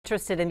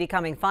interested in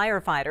becoming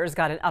firefighters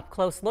got an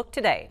up-close look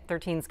today.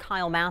 13's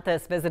Kyle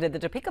Mathis visited the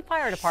Topeka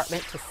Fire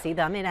Department to see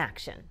them in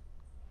action.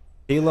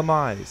 Kayla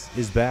Mize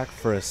is back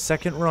for a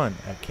second run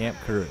at Camp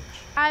Courage.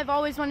 I've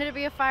always wanted to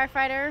be a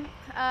firefighter.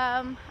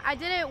 I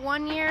did it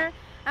 1 year.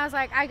 I was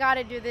like, I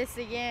gotta do this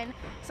again.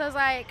 So I was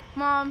like,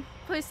 Mom,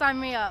 please sign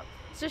me up.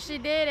 So she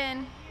did,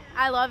 and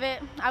I love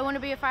it. I want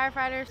to be a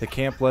firefighter. The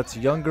camp lets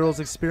young girls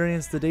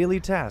experience the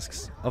daily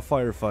tasks of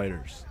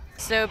firefighters.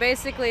 So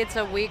basically it's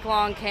a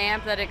week-long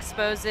camp that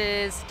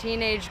exposes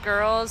teenage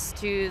girls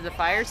to the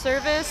fire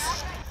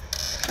service.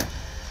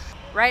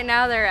 Right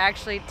now they're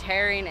actually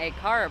tearing a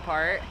car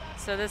apart.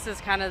 So this is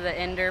kind of the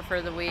ender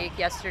for the week.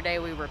 Yesterday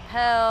we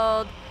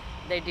rappelled,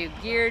 they do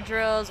gear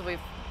drills, we've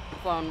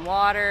flown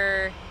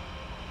water,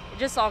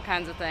 just all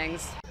kinds of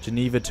things.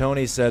 Geneva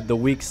Tony said the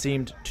week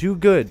seemed too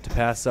good to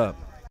pass up.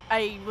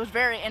 I was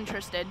very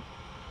interested,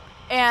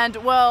 and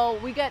well,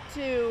 we get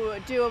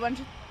to do a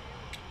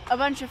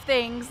bunch of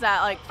things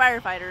that like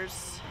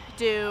firefighters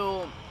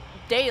do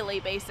daily,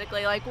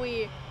 basically. Like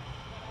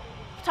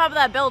top of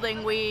that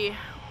building, we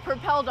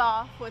propelled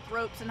off with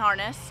ropes and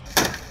harness.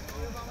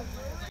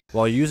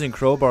 While using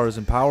crowbars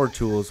and power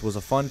tools was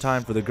a fun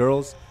time for the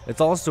girls,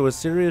 it's also a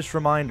serious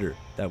reminder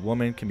that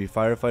women can be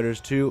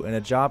firefighters too in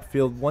a job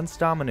field once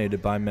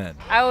dominated by men.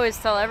 I always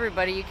tell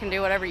everybody you can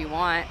do whatever you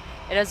want.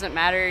 It doesn't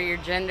matter your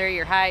gender,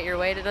 your height, your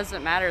weight, it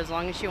doesn't matter as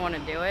long as you want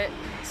to do it.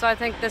 So I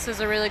think this is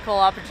a really cool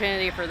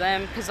opportunity for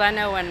them, because I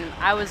know when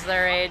I was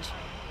their age,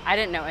 I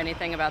didn't know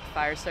anything about the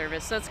fire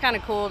service, so it's kind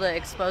of cool to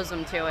expose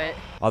them to it.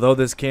 Although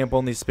this camp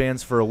only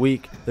spans for a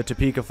week, the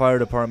Topeka Fire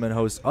Department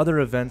hosts other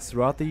events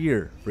throughout the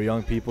year for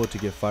young people to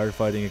get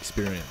firefighting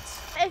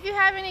experience. If you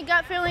have any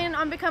gut feeling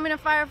on becoming a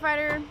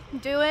firefighter,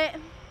 do it.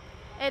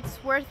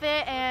 It's worth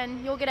it,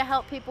 and you'll get to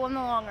help people in the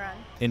long run.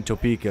 In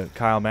Topeka,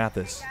 Kyle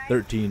Mathis,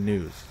 13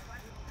 News.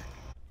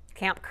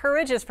 Camp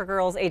Courage is for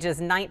girls ages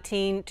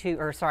 13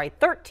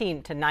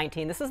 to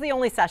 19. This is the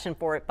only session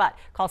for it, but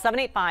call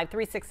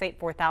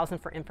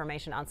 785-368-4000 for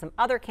information on some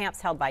other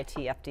camps held by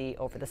TFD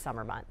over the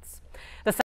summer months.